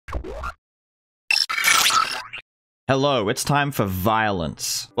Hello, it's time for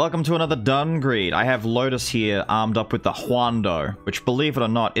violence. Welcome to another Dungreed. I have Lotus here armed up with the Huando, which, believe it or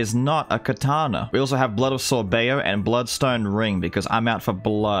not, is not a katana. We also have Blood of Sorbeo and Bloodstone Ring because I'm out for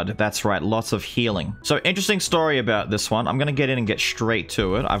blood. That's right, lots of healing. So, interesting story about this one. I'm gonna get in and get straight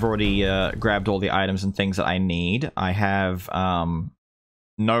to it. I've already grabbed all the items and things that I need. I have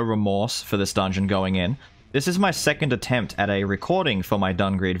no remorse for this dungeon going in. This is my second attempt at a recording for my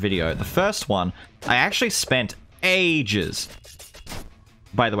Dungreed video. The first one, I actually spent ages.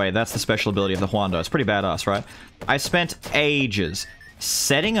 By the way, that's the special ability of the Huando. It's pretty badass, right? I spent ages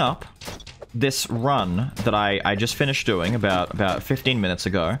setting up this run that I just finished doing about 15 minutes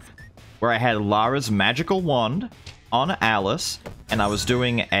ago, where I had Lara's magical wand on Alice, and I was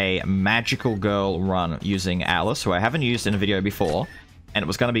doing a magical girl run using Alice, who I haven't used in a video before, and it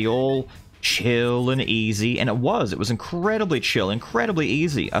was going to be all chill and easy, and it was incredibly chill, incredibly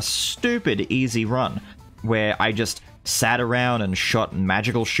easy, a stupid easy run, where I just sat around and shot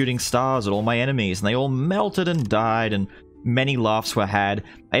magical shooting stars at all my enemies, and they all melted and died, and many laughs were had.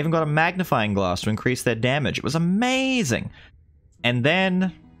 I even got a magnifying glass to increase their damage. It was amazing. And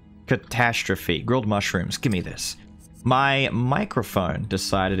then, catastrophe. Grilled mushrooms, give me this. My microphone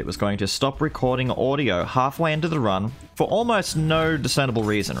decided it was going to stop recording audio halfway into the run for almost no discernible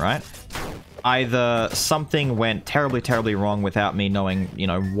reason, right? Either something went terribly, terribly wrong without me knowing, you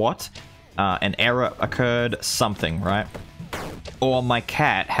know, what. An error occurred, something, right? Or my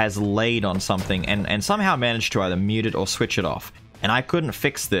cat has laid on something and somehow managed to either mute it or switch it off. And I couldn't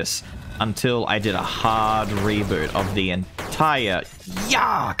fix this until I did a hard reboot of the entire...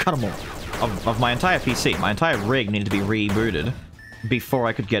 Yeah! Cut them all! Of my entire PC. My entire rig needed to be rebooted before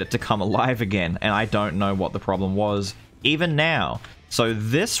I could get it to come alive again. And I don't know what the problem was, even now. So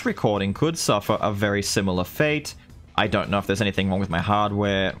this recording could suffer a very similar fate. I don't know if there's anything wrong with my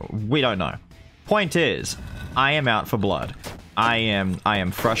hardware. We don't know. Point is, I am out for blood. I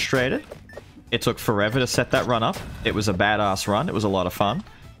am frustrated. It took forever to set that run up. It was a badass run. It was a lot of fun.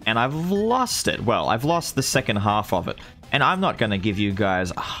 And I've lost it. Well, I've lost the second half of it. And I'm not going to give you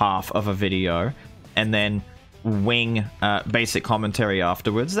guys half of a video and then wing basic commentary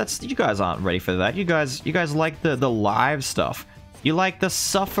afterwards. You guys aren't ready for that. You guys like the live stuff. You like the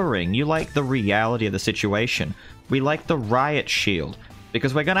suffering. You like the reality of the situation. We like the riot shield,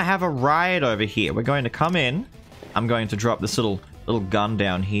 because we're going to have a riot over here. We're going to come in. I'm going to drop this little gun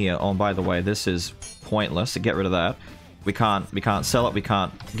down here. Oh, by the way, this is pointless. Get rid of that. We can't sell it. We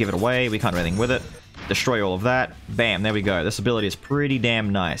can't give it away. We can't do anything with it. Destroy all of that. Bam, there we go. This ability is pretty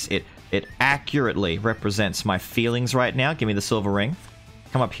damn nice. It accurately represents my feelings right now. Give me the silver ring.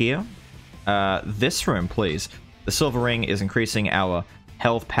 Come up here. This room, please. The silver ring is increasing our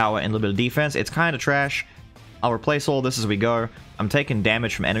health, power, and a little bit of defense. It's kind of trash. I'll replace all this as we go. I'm taking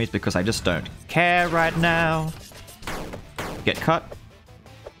damage from enemies because I just don't care right now. Get cut.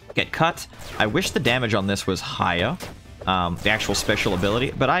 Get cut. I wish the damage on this was higher. The actual special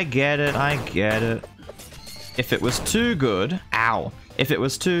ability. But I get it. I get it. If it was too good... Ow. If it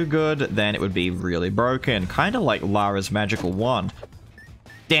was too good, then it would be really broken. Kind of like Lara's magical wand.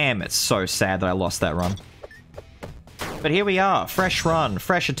 Damn, it's so sad that I lost that run. But here we are. Fresh run.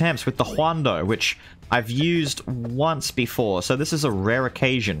 Fresh attempts with the Huando, which I've used once before, so this is a rare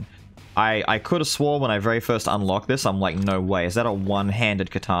occasion. I could have swore when I very first unlocked this, I'm like, no way, is that a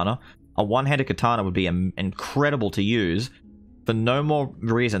one-handed katana? A one-handed katana would be incredible to use for no more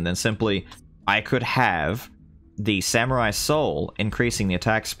reason than simply I could have the Samurai Soul increasing the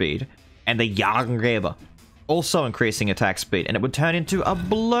attack speed, and the Dungreed also increasing attack speed, and it would turn into a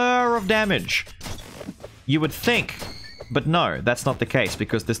blur of damage. You would think... But no, that's not the case,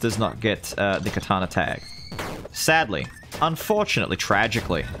 because this does not get the katana tag. Sadly, unfortunately,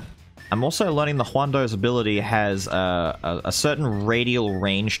 tragically. I'm also learning the Huando's ability has a certain radial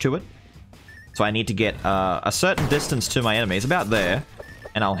range to it. So I need to get a certain distance to my enemies, about there,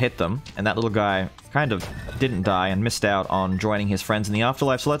 and I'll hit them. And that little guy kind of didn't die and missed out on joining his friends in the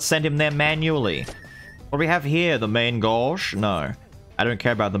afterlife, so let's send him there manually. What do we have here? The main gauge? No. I don't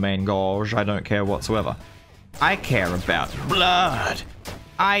care about the main gauge. I don't care whatsoever. I care about blood.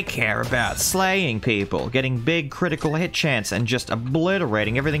 I care about slaying people, getting big critical hit chance, and just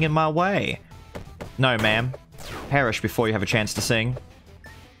obliterating everything in my way. No, ma'am. Perish before you have a chance to sing.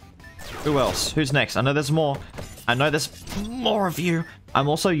 Who else? Who's next? I know there's more. I know there's more of you. I'm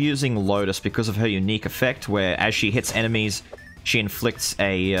also using Lotus because of her unique effect, where as she hits enemies, she inflicts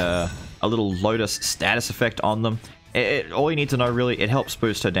a little Lotus status effect on them. All you need to know, really, it helps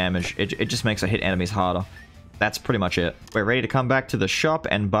boost her damage. It just makes her hit enemies harder. That's pretty much it. We're ready to come back to the shop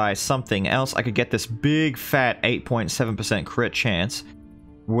and buy something else. I could get this big, fat 8.7% crit chance.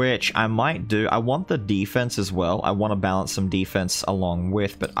 which I might do. I want the defense as well. I want to balance some defense along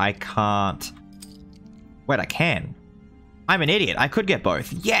with, but I can't. Wait, I can. I'm an idiot. I could get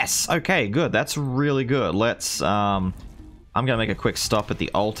both. Yes! Okay, good. That's really good. Let's, I'm gonna make a quick stop at the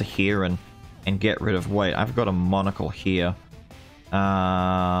altar here and get rid of... Wait, I've got a monocle here.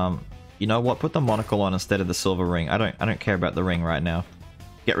 You know what? Put the monocle on instead of the silver ring. I don't care about the ring right now.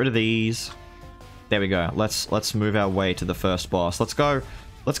 Get rid of these. There we go. Let's move our way to the first boss. Let's go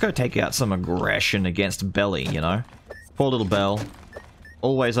take out some aggression against Belly, you know? Poor little Bell.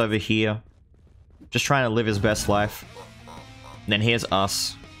 Always over here. Just trying to live his best life. And then here's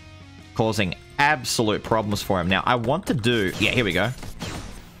us. Causing absolute problems for him. Now, I want to do... Yeah, here we go.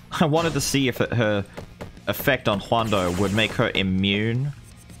 I wanted to see if her effect on Huando would make her immune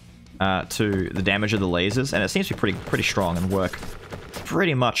to the damage of the lasers. And it seems to be pretty strong and work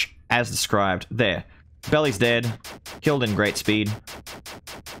pretty much as described. There. Belly's dead. Killed in great speed.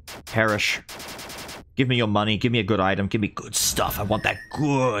 Perish. Give me your money. Give me a good item. Give me good stuff. I want that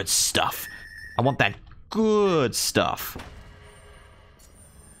good stuff. I want that good stuff.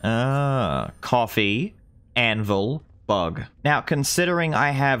 Coffee. Anvil. Bug. Now, considering I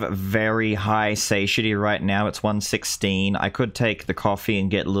have very high satiety right now, it's 116, I could take the coffee and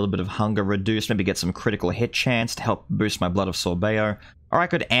get a little bit of hunger reduced, maybe get some critical hit chance to help boost my blood of Sorbeo, or I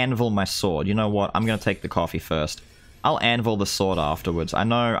could anvil my sword. You know what? I'm going to take the coffee first. I'll anvil the sword afterwards. I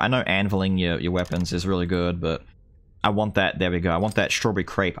know anviling your weapons is really good, but I want that. There we go. I want that strawberry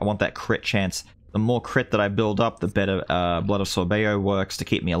crepe. I want that crit chance. The more crit that I build up, the better blood of Sorbeo works to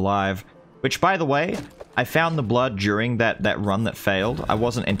keep me alive. Which, by the way, I found the blood during that run that failed. I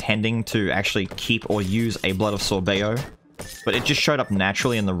wasn't intending to actually keep or use a blood of Sorbeo, but it just showed up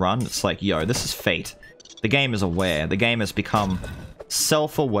naturally in the run. It's like, yo, this is fate. The game is aware. The game has become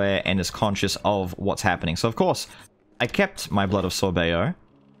self-aware and is conscious of what's happening. So, of course, I kept my blood of Sorbeo.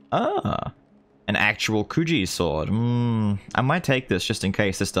 Ah, an actual Kuji sword. I might take this just in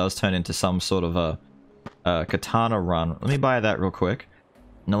case this does turn into some sort of a katana run. Let me buy that real quick.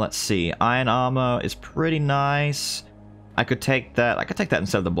 Now let's see. Iron armor is pretty nice. I could take that. I could take that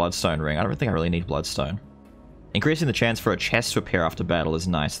instead of the bloodstone ring. I don't think I really need bloodstone. Increasing the chance for a chest to appear after battle is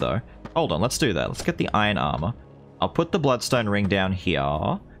nice though. Hold on, let's do that. Let's get the iron armor. I'll put the bloodstone ring down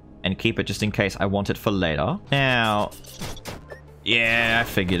here and keep it just in case I want it for later. Now, yeah, I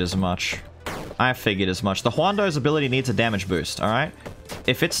figured as much. I figured as much. The Huando's ability needs a damage boost, alright?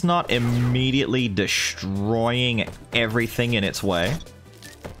 If it's not immediately destroying everything in its way,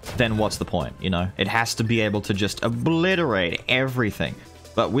 then what's the point, you know? It has to be able to just obliterate everything.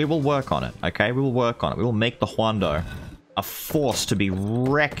 But we will work on it, okay? We will work on it. We will make the Huando a force to be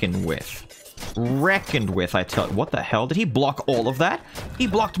reckoned with. Reckoned with, I tell you. What the hell? Did he block all of that? He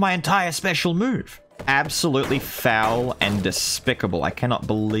blocked my entire special move. Absolutely foul and despicable. I cannot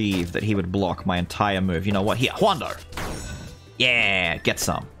believe that he would block my entire move. You know what? Here, Huando! Yeah, get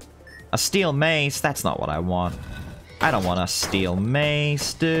some. A steel mace? That's not what I want. I don't want a steel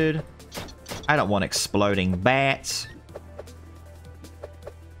mace, dude. I don't want exploding bats.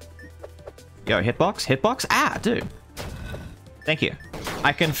 Yo, hitbox? Hitbox? Ah, dude. Thank you.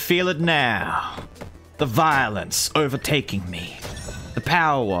 I can feel it now. The violence overtaking me. The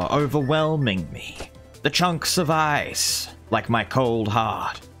power overwhelming me. The chunks of ice, like my cold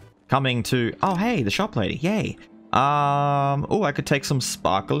heart. Coming to... Oh, hey, the shop lady. Yay. Oh, I could take some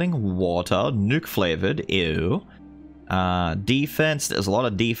sparkling water. Nuke flavored. Ew. Defense. There's a lot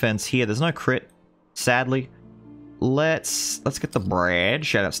of defense here. There's no crit, sadly. Let's get the bread.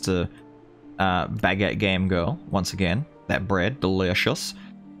 Shoutouts to Baguette Game Girl once again. That bread, delicious.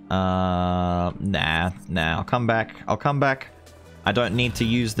 Nah. I'll come back. I don't need to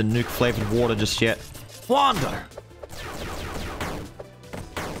use the nuke flavored water just yet. Wander.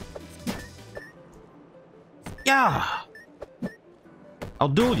 Yeah. I'll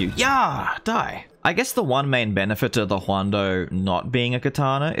duel you. Yeah. Die. I guess the one main benefit of the Huando not being a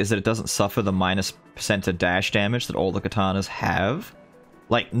katana is that it doesn't suffer the -% of dash damage that all the katanas have.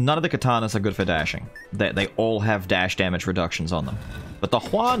 Like, none of the katanas are good for dashing. They all have dash damage reductions on them. But the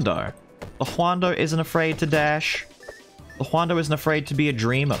Huando isn't afraid to dash. The Huando isn't afraid to be a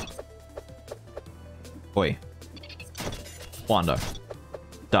dreamer. Oi. Huando.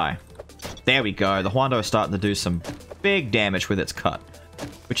 Die. There we go. The Huando is starting to do some big damage with its cut.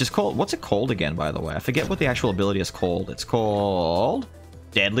 Which is called... What's it called again, by the way? I forget what the actual ability is called. It's called...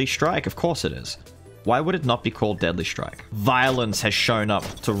 Deadly Strike. Of course it is. Why would it not be called Deadly Strike? Violence has shown up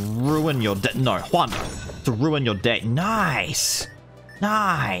to ruin your day. No, Huando. To ruin your day. Nice!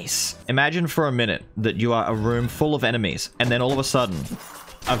 Nice! Imagine for a minute that you are a room full of enemies, and then all of a sudden,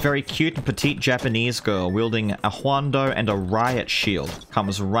 A very cute and petite Japanese girl wielding a Huando and a riot shield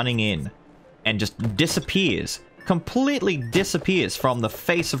comes running in and just disappears, completely disappears from the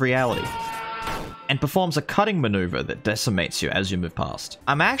face of reality, and performs a cutting maneuver that decimates you as you move past.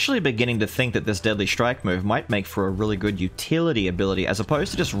 I'm actually beginning to think that this Deadly Strike move might make for a really good utility ability as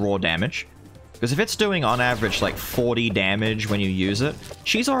opposed to just raw damage. Because if it's doing on average like 40 damage when you use it,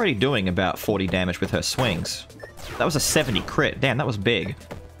 she's already doing about 40 damage with her swings. That was a 70 crit. Damn, that was big.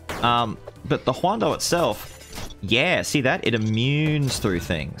 But the Huando itself, yeah, see that? It immunes through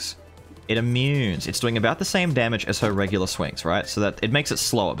things. It immunes. It's doing about the same damage as her regular swings, right? So that it makes it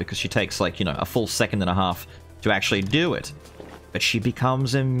slower because she takes like, you know, a full second and a half to actually do it. But she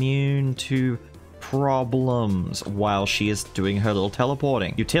becomes immune to problems while she is doing her little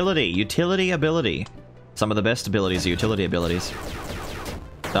teleporting. Utility ability. Some of the best abilities are utility abilities.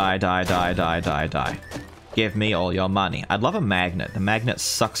 Die, die, die, die, die, die. Give me all your money. I'd love a magnet. The magnet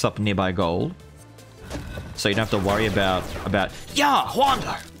sucks up nearby gold. So you don't have to worry about... Yeah,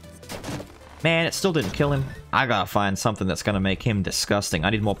 Huando! Man, it still didn't kill him. I gotta find something that's gonna make him disgusting.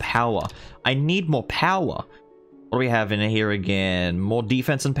 I need more power. I need more power. What do we have in here again? More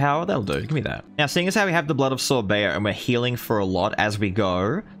defense and power? That'll do. Give me that. Now, seeing as how we have the Blood of Sorbea and we're healing for a lot as we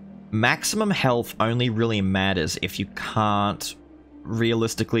go, maximum health only really matters if you can't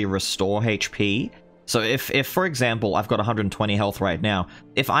realistically restore HP. So if, for example, I've got 120 health right now,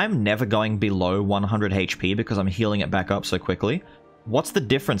 if I'm never going below 100 HP because I'm healing it back up so quickly, what's the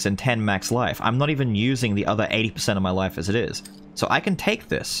difference in 10 max life? I'm not even using the other 80% of my life as it is. So I can take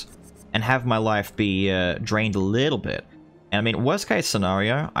this and have my life be drained a little bit. And I mean, worst case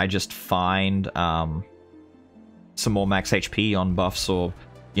scenario, I just find some more max HP on buffs or,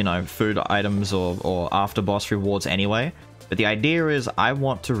 you know, food items or after boss rewards anyway. But the idea is I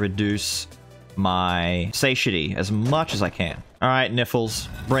want to reduce my satiety as much as I can. Alright, Niffles,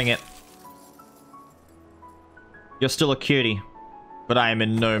 bring it. You're still a cutie, but I am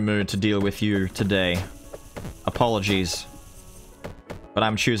in no mood to deal with you today. Apologies, but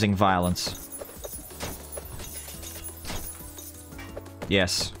I'm choosing violence.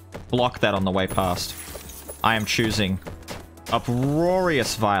 Yes, block that on the way past. I am choosing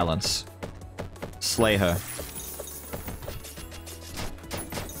uproarious violence. Slay her.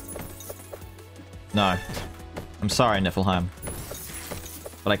 No. I'm sorry, Niflheim.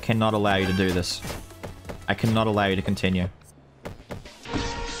 But I cannot allow you to do this. I cannot allow you to continue.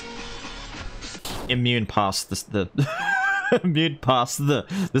 Immune past the immune past the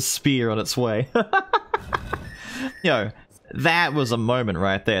spear on its way. Yo, that was a moment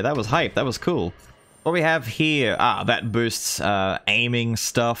right there. That was hype. That was cool. What we have here, that boosts aiming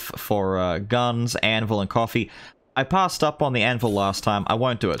stuff for guns, anvil, and coffee. I passed up on the anvil last time. I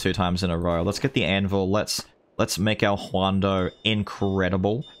won't do it 2 times in a row. Let's get the anvil. Let's make our Huando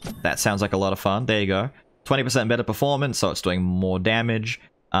incredible. That sounds like a lot of fun. There you go. 20% better performance, so it's doing more damage.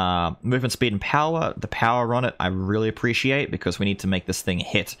 Movement speed and power. The power on it I really appreciate because we need to make this thing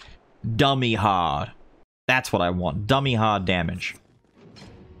hit dummy hard. That's what I want. Dummy hard damage.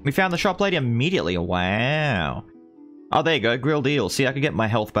 We found the shop lady immediately. Wow. Oh, there you go. Grilled eel. See, I could get my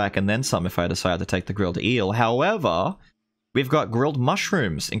health back and then some if I decide to take the grilled eel. However, we've got grilled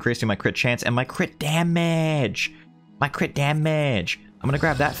mushrooms, increasing my crit chance and my crit damage. My crit damage. I'm gonna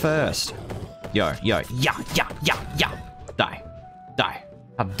grab that first. Yo, yeah. Die. Die.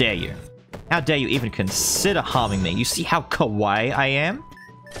 How dare you? How dare you even consider harming me? You see how kawaii I am?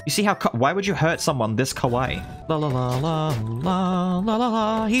 You see how why would you hurt someone this kawaii? La la la la la la la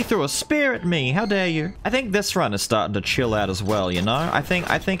la. He threw a spear at me. How dare you? I think this run is starting to chill out as well, you know? I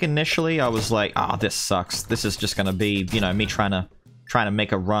think initially I was like, this sucks. This is just gonna be, you know, me trying to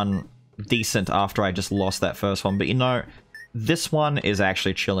make a run decent after I just lost that first one. But you know, this one is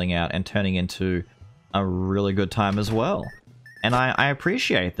actually chilling out and turning into a really good time as well. And I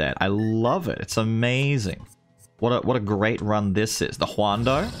appreciate that. I love it. It's amazing. What a great run this is. The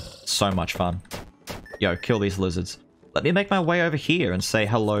Huando, so much fun. Yo, kill these lizards. Let me make my way over here and say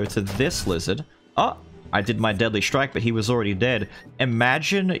hello to this lizard. Oh, I did my deadly strike, but he was already dead.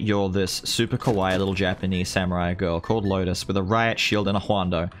 Imagine you're this super kawaii little Japanese samurai girl called Lotus with a riot shield and a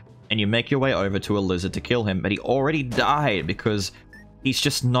Huando, and you make your way over to a lizard to kill him, but he already died because he's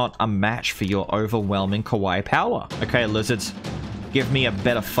just not a match for your overwhelming kawaii power. Okay, lizards, give me a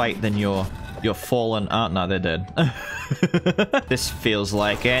better fight than your fallen... no, they're dead. This feels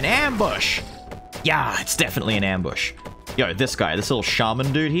like an ambush! Yeah, it's definitely an ambush. Yo, this guy, this little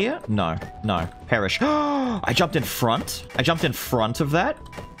shaman dude here? No, no, perish. I jumped in front? I jumped in front of that?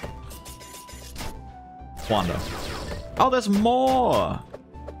 Huando. Oh, there's more!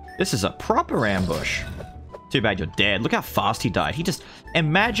 This is a proper ambush. Too bad you're dead. Look how fast he died. He just...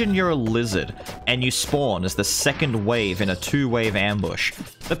 Imagine you're a lizard, and you spawn as the second wave in a 2-wave ambush.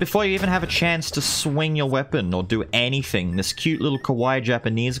 But before you even have a chance to swing your weapon or do anything, this cute little kawaii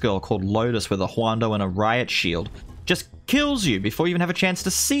Japanese girl called Lotus with a Huando and a riot shield just kills you before you even have a chance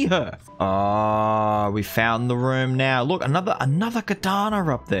to see her. Oh, we found the room now. Look, another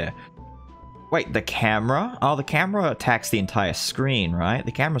katana up there. Wait, the camera? Oh, the camera attacks the entire screen, right?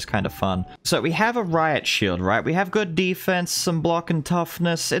 The camera's kind of fun. So we have a riot shield, right? We have good defense, some block and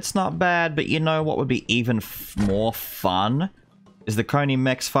toughness. It's not bad, but you know what would be even more fun? Is the Koni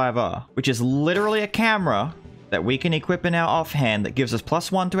Mex 5R, which is literally a camera that we can equip in our offhand that gives us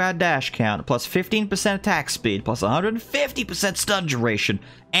 +1 to our dash count, plus 15% attack speed, plus 150% stun duration,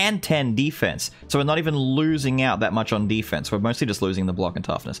 and 10 defense. So we're not even losing out that much on defense. We're mostly just losing the block and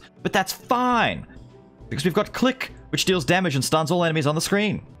toughness. But that's fine, because we've got Click, which deals damage and stuns all enemies on the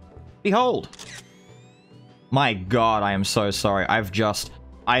screen. Behold. My god, I am so sorry.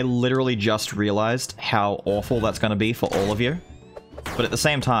 I literally just realized how awful that's going to be for all of you. But at the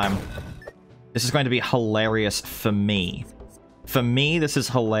same time, this is going to be hilarious for me. For me, this is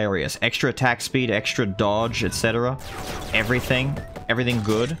hilarious. Extra attack speed, extra dodge, etc. Everything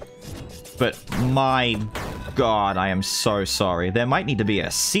good. But my god, I am so sorry. There might need to be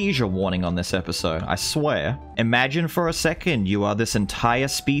a seizure warning on this episode, I swear. Imagine for a second you are this entire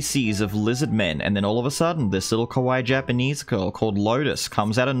species of lizard men, and then all of a sudden this little kawaii Japanese girl called Lotus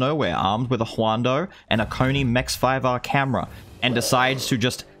comes out of nowhere armed with a Huando and a Koni Mex 5R camera and decides to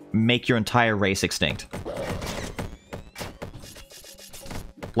just make your entire race extinct.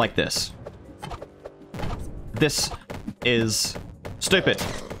 Like this. This is stupid.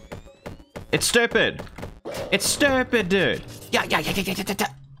 It's stupid. It's stupid, dude. Yeah.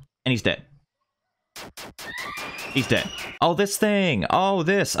 And he's dead. He's dead. Oh, this thing. Oh,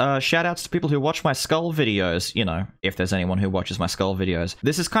 this. Shout outs to people who watch my skull videos. You know, if there's anyone who watches my skull videos.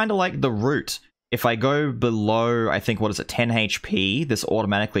 This is kind of like the root. If I go below, I think, what is it, 10 HP, this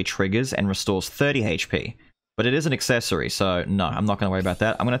automatically triggers and restores 30 HP. But it is an accessory, so no, I'm not going to worry about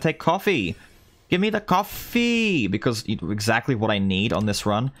that. I'm going to take coffee. Give me the coffee! Because exactly what I need on this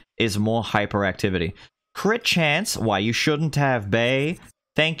run is more hyperactivity. Crit chance, why you shouldn't have, bae.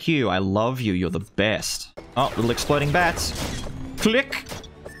 Thank you, I love you, you're the best. Oh, little exploding bats. Click!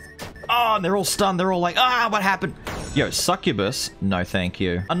 Oh, and they're all stunned, they're all like, ah, what happened? Yo, succubus, no thank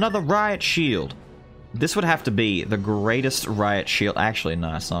you. Another riot shield. This would have to be the greatest riot shield. Actually,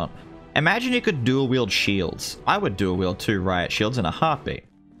 no, it's not. Imagine you could dual wield shields. I would dual wield 2 riot shields in a heartbeat.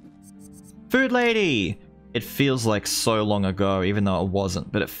 Food lady! It feels like so long ago, even though it wasn't,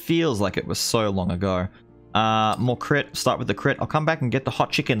 but it feels like it was so long ago. More crit, start with the crit. I'll come back and get the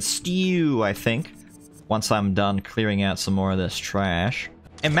hot chicken stew, I think, once I'm done clearing out some more of this trash.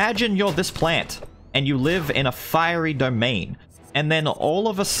 Imagine you're this plant, and you live in a fiery domain. And then all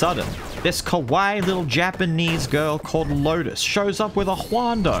of a sudden, this kawaii little Japanese girl called Lotus shows up with a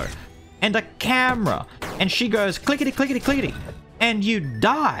Huando and a camera. And she goes, clickety, clickety, clickety. And you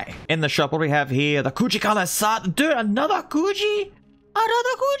die. In the shop, what do we have here? The Kuji color sat. Dude, another Kuji?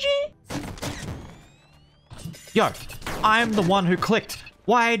 Another Kuji? Yo, I'm the one who clicked.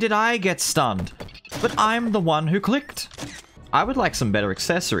 Why did I get stunned? But I'm the one who clicked. I would like some better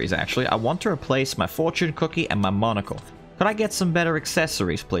accessories, actually. I want to replace my fortune cookie and my monocle. Could I get some better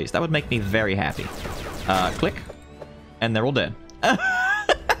accessories, please? That would make me very happy. Click. And they're all dead.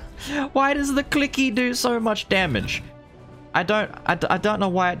 Why does the clicky do so much damage? I don't know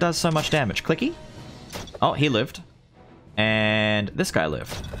why it does so much damage. Clicky? Oh, he lived. And this guy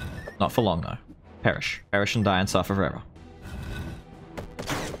lived. Not for long, though. Perish. Perish and die and suffer forever.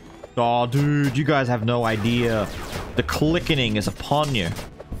 Oh, dude, you guys have no idea. The clickening is upon you.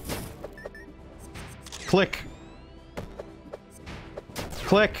 Click.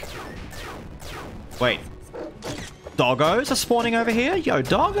 Click. Wait. Doggos are spawning over here? Yo,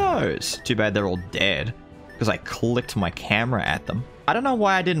 doggos! Too bad they're all dead, because I clicked my camera at them. I don't know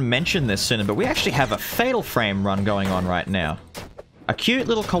why I didn't mention this sooner, but we actually have a Fatal Frame run going on right now. A cute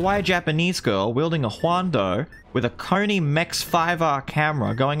little kawaii Japanese girl wielding a Huando with a Koni Mex 5R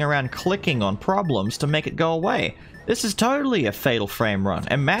camera going around clicking on problems to make it go away. This is totally a Fatal Frame run.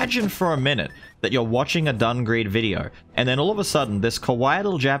 Imagine for a minute that you're watching a Dungreed video, and then all of a sudden this kawaii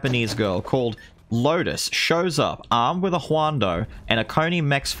little Japanese girl called Lotus shows up armed with a Huando and a Koni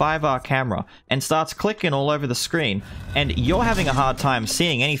Mex 5R camera and starts clicking all over the screen, and you're having a hard time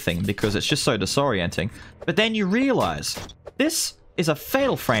seeing anything because it's just so disorienting. But then you realize this is a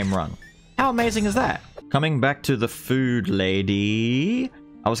Fatal Frame run. How amazing is that? Coming back to the food lady.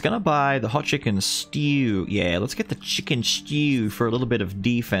 I was gonna buy the hot chicken stew. Yeah, let's get the chicken stew for a little bit of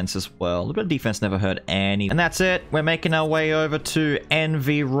defense as well. A little bit of defense never hurt any. And that's it. We're making our way over to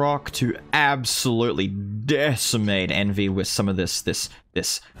Envy Rock to absolutely decimate Envy with some of this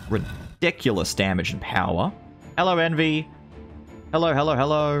ridiculous damage and power. Hello, Envy. Hello, hello,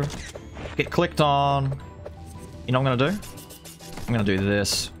 hello. Get clicked on. You know what I'm gonna do? I'm gonna do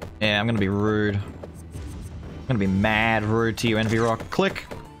this. Yeah, I'm gonna be rude. I'm gonna be mad rude to you, Envy Rock. Click.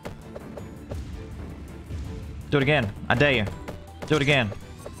 Do it again. I dare you. Do it again.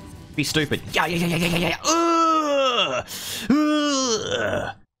 Be stupid. Yeah, yeah, yeah, yeah, yeah, yeah. Ugh!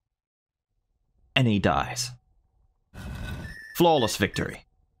 Ugh! And he dies. Flawless victory.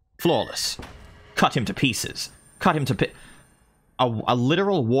 Flawless. Cut him to pieces. Cut him to a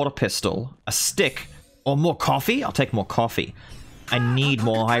literal water pistol, a stick, or more coffee? I'll take more coffee. I need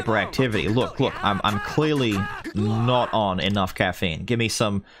more hyperactivity. Look, I'm clearly not on enough caffeine. Give me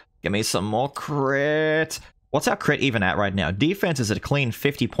some more crit. What's our crit even at right now? Defense is at a clean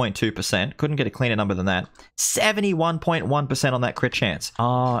 50.2%. Couldn't get a cleaner number than that. 71.1% on that crit chance.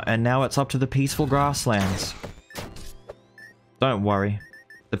 Ah, and now it's up to the peaceful grasslands. Don't worry.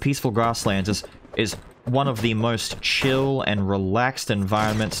 The peaceful grasslands is one of the most chill and relaxed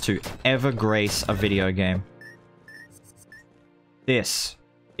environments to ever grace a video game. This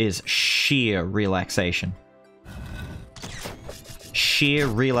is sheer relaxation. Sheer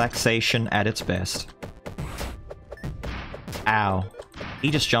relaxation at its best. Ow.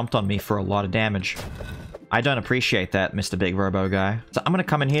 He just jumped on me for a lot of damage. I don't appreciate that, Mr. Big Robo Guy. So I'm gonna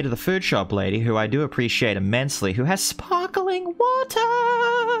come in here to the food shop lady, who I do appreciate immensely, who has sparkling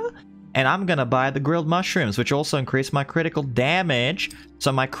water! And I'm gonna buy the grilled mushrooms, which also increase my critical damage.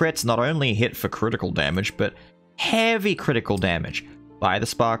 So my crits not only hit for critical damage, but heavy critical damage. Buy the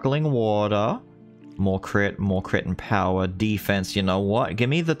sparkling water. More crit and power. Defense, you know what? Give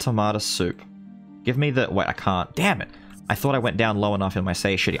me the tomato soup. Give me the... Wait, I can't. Damn it. I thought I went down low enough in my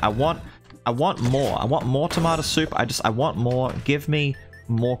satiety. I want more. I want more tomato soup. I want more. Give me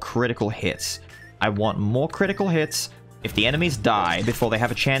more critical hits. I want more critical hits. If the enemies die before they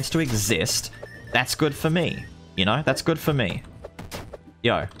have a chance to exist, that's good for me. You know? That's good for me.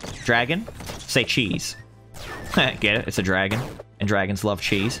 Yo. Dragon? Say cheese. Get it? It's a dragon. And dragons love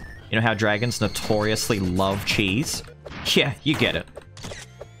cheese. You know how dragons notoriously love cheese? Yeah, you get it.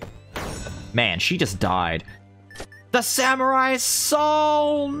 Man, she just died. The samurai's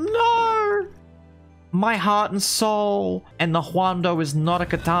soul! No! My heart and soul. And the Huando is not a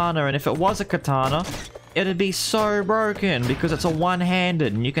katana, and if it was a katana, it'd be so broken because it's a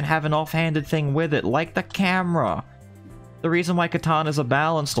one-handed, and you can have an off-handed thing with it, like the camera. The reason why katanas are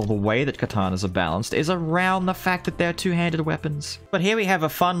balanced, or the way that katanas are balanced, is around the fact that they're two-handed weapons. But here we have a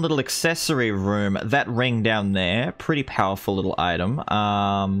fun little accessory room. That ring down there, pretty powerful little item.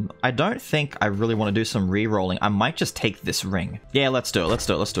 I don't think I really want to do some re-rolling. I might just take this ring. Yeah, let's do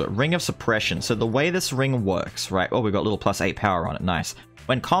it. Ring of Suppression. So the way this ring works, right? Oh, we've got little +8 power on it. Nice.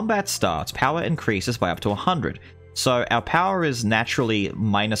 When combat starts, power increases by up to 100. So our power is naturally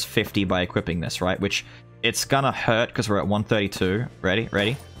 -50 by equipping this, right? Which... it's gonna hurt because we're at 132.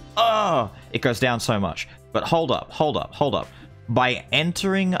 Ready? Oh! It goes down so much. But hold up. By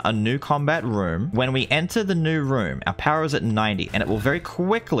entering a new combat room, when we enter the new room, our power is at 90, and it will very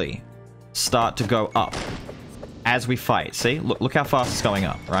quickly start to go up as we fight. See? Look how fast it's going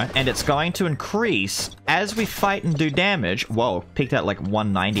up, right? And it's going to increase as we fight and do damage. Whoa, peaked at like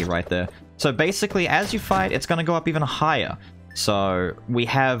 190 right there. So basically, as you fight, it's gonna go up even higher. So we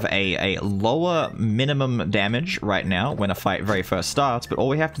have a lower minimum damage right now when a fight very first starts, but all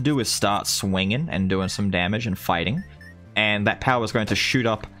we have to do is start swinging and doing some damage and fighting, and that power is going to shoot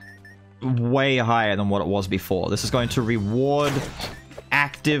up way higher than what it was before. This is going to reward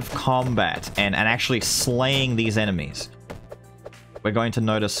active combat and actually slaying these enemies. We're going to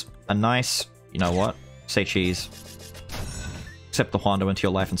notice a nice, you know what? Say cheese. Accept the Huando into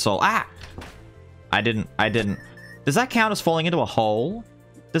your life and soul. Ah! I didn't. Does that count as falling into a hole?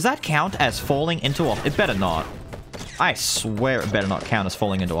 Does that count as falling into a... It better not. I swear it better not count as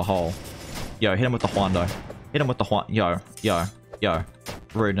falling into a hole. Yo, hit him with the Huando. Hit him with the Huando. Yo.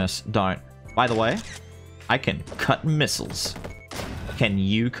 Rudeness, don't. By the way, I can cut missiles. Can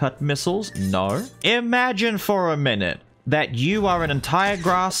you cut missiles? No. Imagine for a minute that you are an entire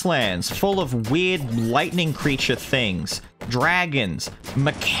grasslands full of weird lightning creature things. Dragons,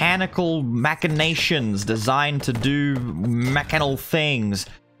 mechanical machinations designed to do mechanical things,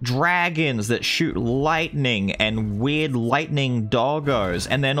 dragons that shoot lightning and weird lightning doggos,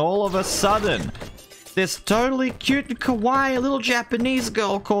 and then all of a sudden, this totally cute and kawaii little Japanese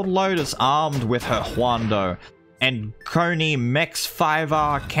girl called Lotus, armed with her Huando, and Coney Mech's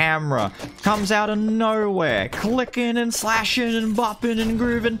 5R camera comes out of nowhere, clicking and slashing and bopping and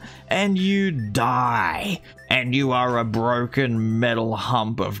grooving, and you die. And you are a broken metal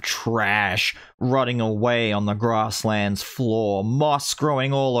hump of trash, rotting away on the grassland's floor, moss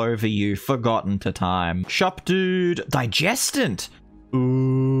growing all over you, forgotten to time. Shop dude, Digestant.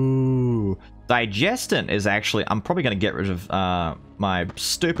 Ooh. Digestant is actually... I'm probably going to get rid of my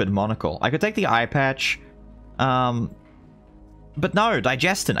stupid monocle. I could take the eye patch. But no,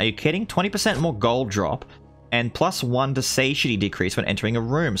 Digestant. Are you kidding? 20% more gold drop and +1 to satiety decrease when entering a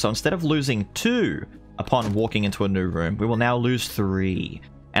room. So instead of losing 2 upon walking into a new room, we will now lose 3.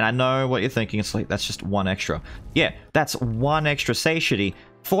 And I know what you're thinking. It's like, that's just 1 extra. Yeah, that's 1 extra satiety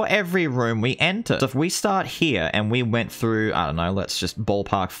for every room we enter. So if we start here and we went through, I don't know, let's just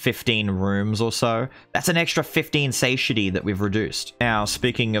ballpark 15 rooms or so, that's an extra 15 satiety that we've reduced. Now,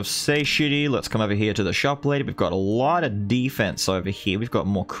 speaking of satiety, let's come over here to the shop lady. We've got a lot of defense over here. We've got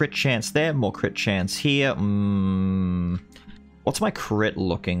more crit chance there, more crit chance here. What's my crit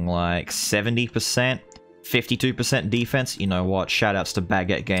looking like? 70%? 52% defense? You know what? Shoutouts to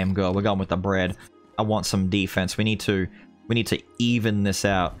Baguette Game Girl. We're going with the bread. I want some defense. We need to even this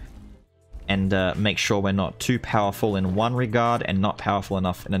out and make sure we're not too powerful in one regard and not powerful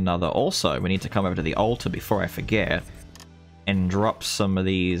enough in another. Also, we need to come over to the altar before I forget and drop some of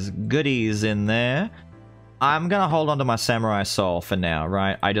these goodies in there. I'm gonna hold on to my samurai soul for now,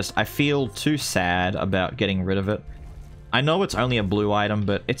 right? I feel too sad about getting rid of it. I know it's only a blue item,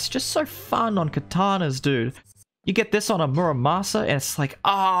 but it's just so fun on katanas, dude. You get this on a Muramasa, and it's like,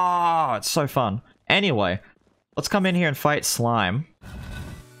 ah, it's so fun. Anyway, let's come in here and fight Slime.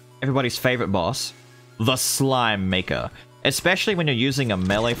 Everybody's favorite boss. The Slime Maker. Especially when you're using a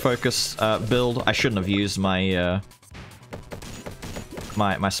melee focus build. I shouldn't have used my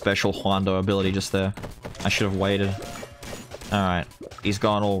my special Huando ability just there. I should have waited. Alright. He's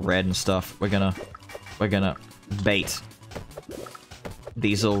gone all red and stuff. We're gonna bait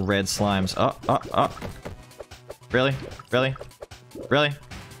these little red slimes. Oh. Really? Really? Really?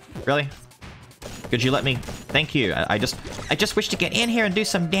 Really? Could you let me? Thank you. I just wish to get in here and do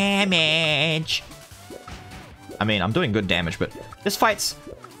some damage. I mean, I'm doing good damage, but this fight's...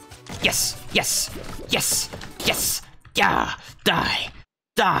 Yes! Yes! Yes! Yes! Yeah! Die!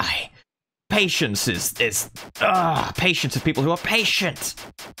 Die! Patience is patience is people who are patient!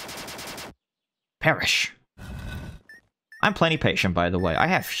 Perish. I'm plenty patient, by the way. I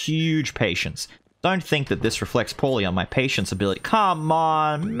have huge patience. Don't think that this reflects poorly on my patience ability. Come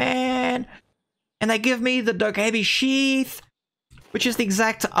on, man! And they give me the Dokebi Sheath, which is the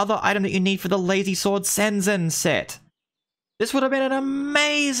exact other item that you need for the Lazy Sword Senzen set. This would have been an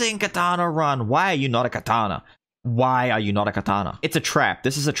amazing katana run. Why are you not a katana? Why are you not a katana? It's a trap.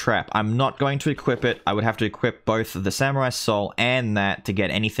 This is a trap. I'm not going to equip it. I would have to equip both the Samurai Soul and that to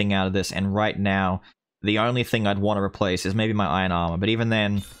get anything out of this. And right now, the only thing I'd want to replace is maybe my Iron Armor. But even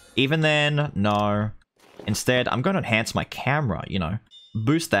then, no. Instead, I'm going to enhance my camera, you know.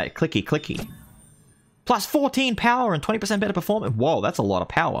 Boost that clicky clicky. Plus 14 power and 20% better performance. Whoa, that's a lot of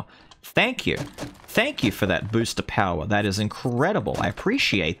power. Thank you. Thank you for that boost of power. That is incredible. I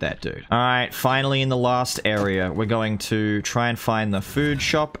appreciate that, dude. Alright, finally in the last area, we're going to try and find the food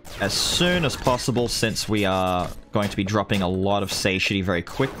shop as soon as possible since we are going to be dropping a lot of satiety very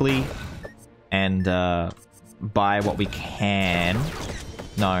quickly. And buy what we can.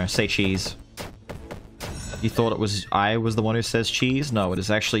 No, say cheese. You thought it was I was the one who says cheese? No, it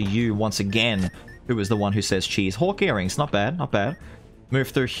is actually you once again who is the one who says cheese. Hawk earrings, not bad, not bad. Move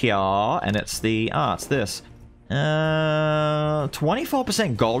through here, and it's the... it's this.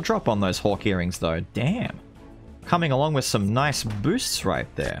 24% gold drop on those hawk earrings, though. Damn. Coming along with some nice boosts right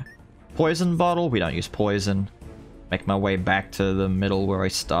there. Poison bottle. We don't use poison. Make my way back to the middle where I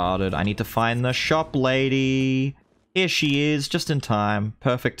started. I need to find the shop lady. Here she is, just in time.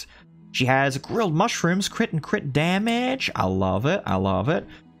 Perfect. She has grilled mushrooms, crit and crit damage. I love it. I love it.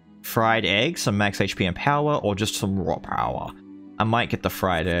 Fried egg, some max HP and power, or just some raw power. I might get the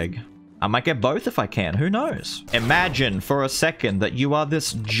fried egg. I might get both if I can. Who knows? Imagine for a second that you are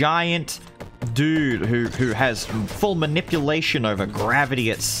this giant dude who has full manipulation over gravity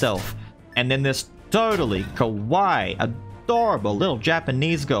itself. And then this totally kawaii, adorable little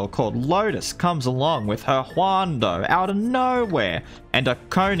Japanese girl called Lotus comes along with her Huando out of nowhere. And a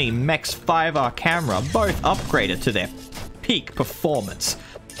Coney Mech's 5R camera, both upgraded to their peak performance.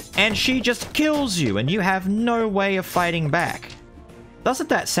 And she just kills you and you have no way of fighting back. Doesn't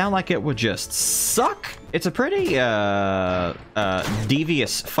that sound like it would just suck? It's a pretty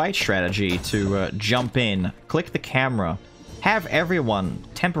devious fight strategy to jump in, click the camera, have everyone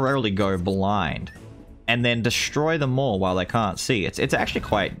temporarily go blind, and then destroy them all while they can't see. It's actually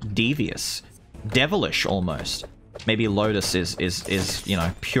quite devious. Devilish, almost. Maybe Lotus is, you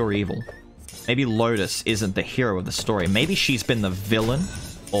know, pure evil. Maybe Lotus isn't the hero of the story. Maybe she's been the villain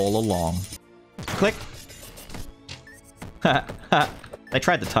all along. Click. They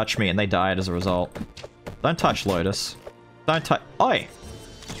tried to touch me and they died as a result. Don't touch Lotus. Don't touch... Oi!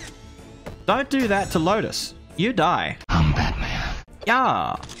 Don't do that to Lotus. You die. I'm Batman.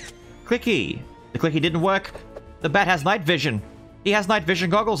 Yeah. Clicky. The clicky didn't work. The bat has night vision. He has night vision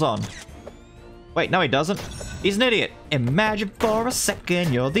goggles on. Wait, no he doesn't. He's an idiot. Imagine for a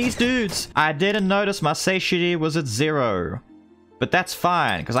second you're these dudes. I didn't notice my satiety was at 0. But that's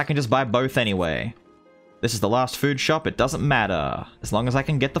fine, because I can just buy both anyway. This is the last food shop, it doesn't matter. As long as I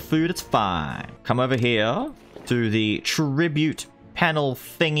can get the food, it's fine. Come over here to the tribute panel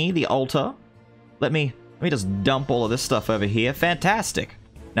thingy, the altar. Let me just dump all of this stuff over here. Fantastic.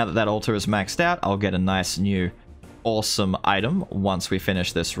 Now that that altar is maxed out, I'll get a nice new awesome item once we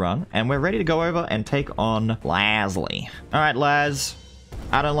finish this run. And we're ready to go over and take on Lasley. Alright, Laz.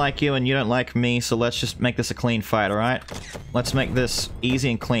 I don't like you and you don't like me, so let's just make this a clean fight, alright? Let's make this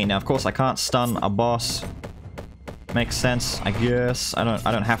easy and clean. Now, of course, I can't stun a boss. Makes sense, I guess. I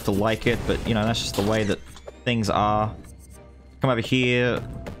don't have to like it, but, you know, that's just the way that things are. Come over here,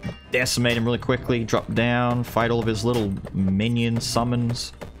 decimate him really quickly, drop down, fight all of his little minion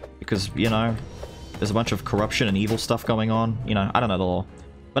summons. Because, you know, there's a bunch of corruption and evil stuff going on. You know, I don't know the law.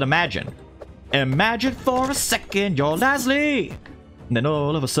 But imagine. Imagine for a second you're Lasley! And then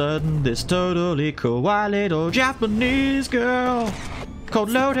all of a sudden, this totally kawaii little Japanese girl called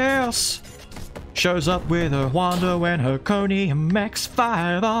Lotus shows up with her Wanda and her Coney and Max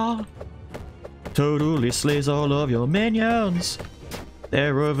 5R. Totally slays all of your minions.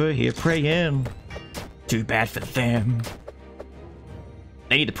 They're over here praying. Too bad for them.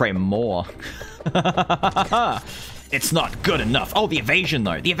 They need to pray more. It's not good enough. Oh, the evasion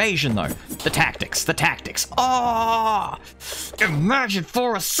though. The evasion though. The tactics. The tactics. Oh! Imagine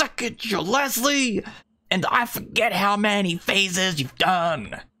for a second you're Lasley, and I forget how many phases you've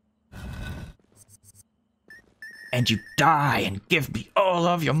done. And you die and give me all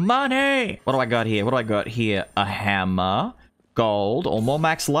of your money. What do I got here? What do I got here? A hammer, gold, or more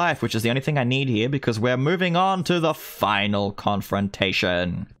max life, which is the only thing I need here because we're moving on to the final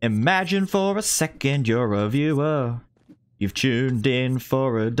confrontation. Imagine for a second you're a viewer. You've tuned in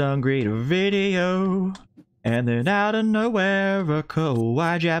for a Dungreed video. And then out of nowhere, a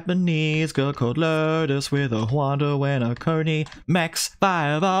kawaii Japanese girl called Lotus with a Wanda and a Coney Max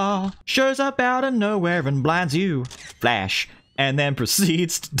 5R shows up out of nowhere and blinds you. Flash. And then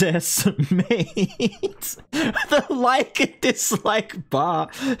proceeds to decimate the like and dislike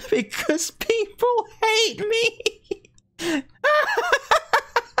bar because people hate me.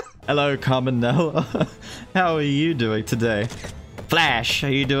 Hello, Carmenella. How are you doing today? Flash,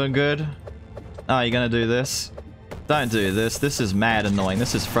 are you doing good? Oh, you're gonna do this? Don't do this. This is mad annoying.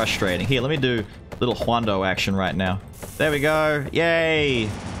 This is frustrating. Here, let me do little Huando action right now. There we go. Yay!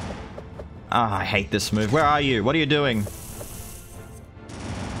 Ah, I hate this move. Where are you? What are you doing?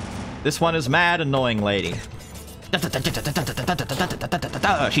 This one is mad annoying, lady.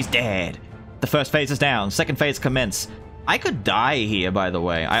 She's dead. The first phase is down. Second phase commence. I could die here, by the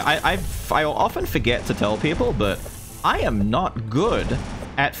way. I often forget to tell people, but I am not good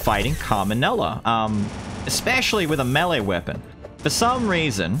at fighting Carmenella. Especially with a melee weapon. For some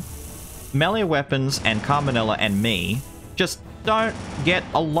reason, melee weapons and Carmenella and me just don't get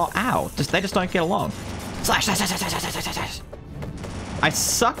a lot out. They just don't get along. Slash, slash, slash, slash, slash, slash, slash, slash. I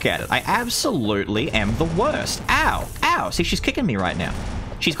suck at it. I absolutely am the worst. Ow! Ow! See, she's kicking me right now.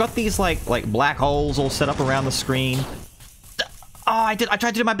 She's got these, like black holes all set up around the screen. Oh, I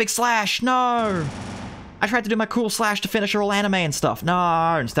tried to do my big slash. No! I tried to do my cool slash to finish her all anime and stuff.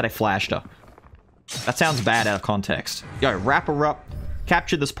 No! Instead, I flashed her. That sounds bad out of context. Yo, wrap her up.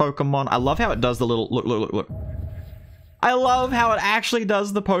 Capture this Pokemon. I love how it does the little... Look. I love how it actually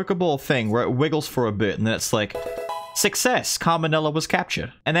does the Pokeball thing, where it wiggles for a bit, and then it's like... Success! Carmenella was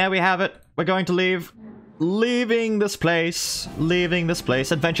captured. And there we have it. We're going to leave. Leaving this place. Leaving this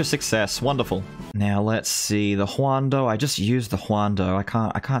place. Adventure success. Wonderful. Now let's see. The Huando. I just used the Huando. I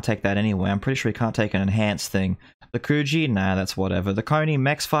can't take that anyway. I'm pretty sure you can't take an enhanced thing. The Kuji? Nah, that's whatever. The Coney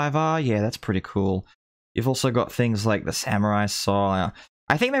Max 5R? Yeah, that's pretty cool. You've also got things like the Samurai Saw.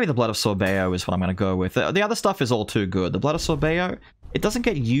 I think maybe the Blood of Sorbeo is what I'm going to go with. The other stuff is all too good. The Blood of Sorbeo, it doesn't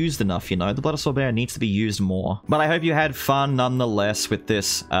get used enough, you know? The Blood of Sorbet needs to be used more. But I hope you had fun nonetheless with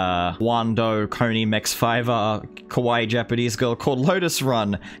this Wando Koni Mex 5 kawaii Japanese girl called Lotus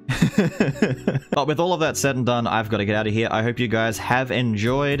Run. But with all of that said and done, I've got to get out of here. I hope you guys have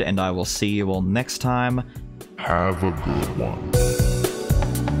enjoyed, and I will see you all next time. Have a good one.